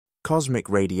Cosmic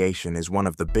radiation is one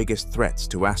of the biggest threats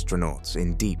to astronauts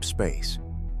in deep space.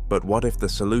 But what if the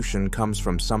solution comes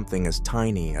from something as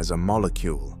tiny as a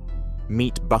molecule?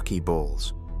 Meet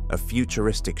Buckyballs, a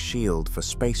futuristic shield for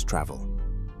space travel.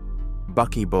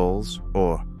 Buckyballs,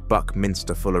 or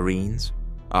Buckminster fullerenes,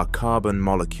 are carbon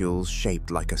molecules shaped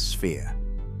like a sphere.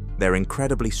 They're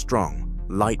incredibly strong,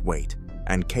 lightweight,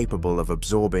 and capable of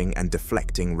absorbing and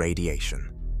deflecting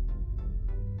radiation.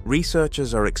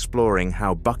 Researchers are exploring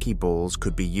how buckyballs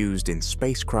could be used in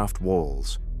spacecraft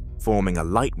walls, forming a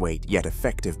lightweight yet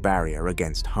effective barrier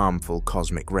against harmful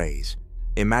cosmic rays.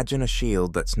 Imagine a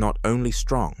shield that's not only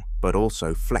strong, but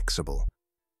also flexible,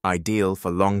 ideal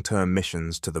for long-term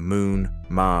missions to the Moon,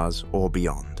 Mars, or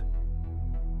beyond.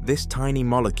 This tiny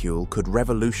molecule could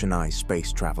revolutionize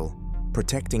space travel,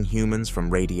 protecting humans from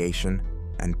radiation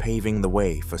and paving the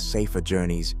way for safer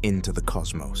journeys into the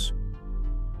cosmos.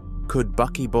 Could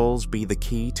buckyballs be the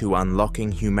key to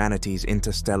unlocking humanity's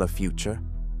interstellar future?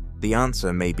 The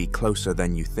answer may be closer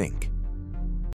than you think.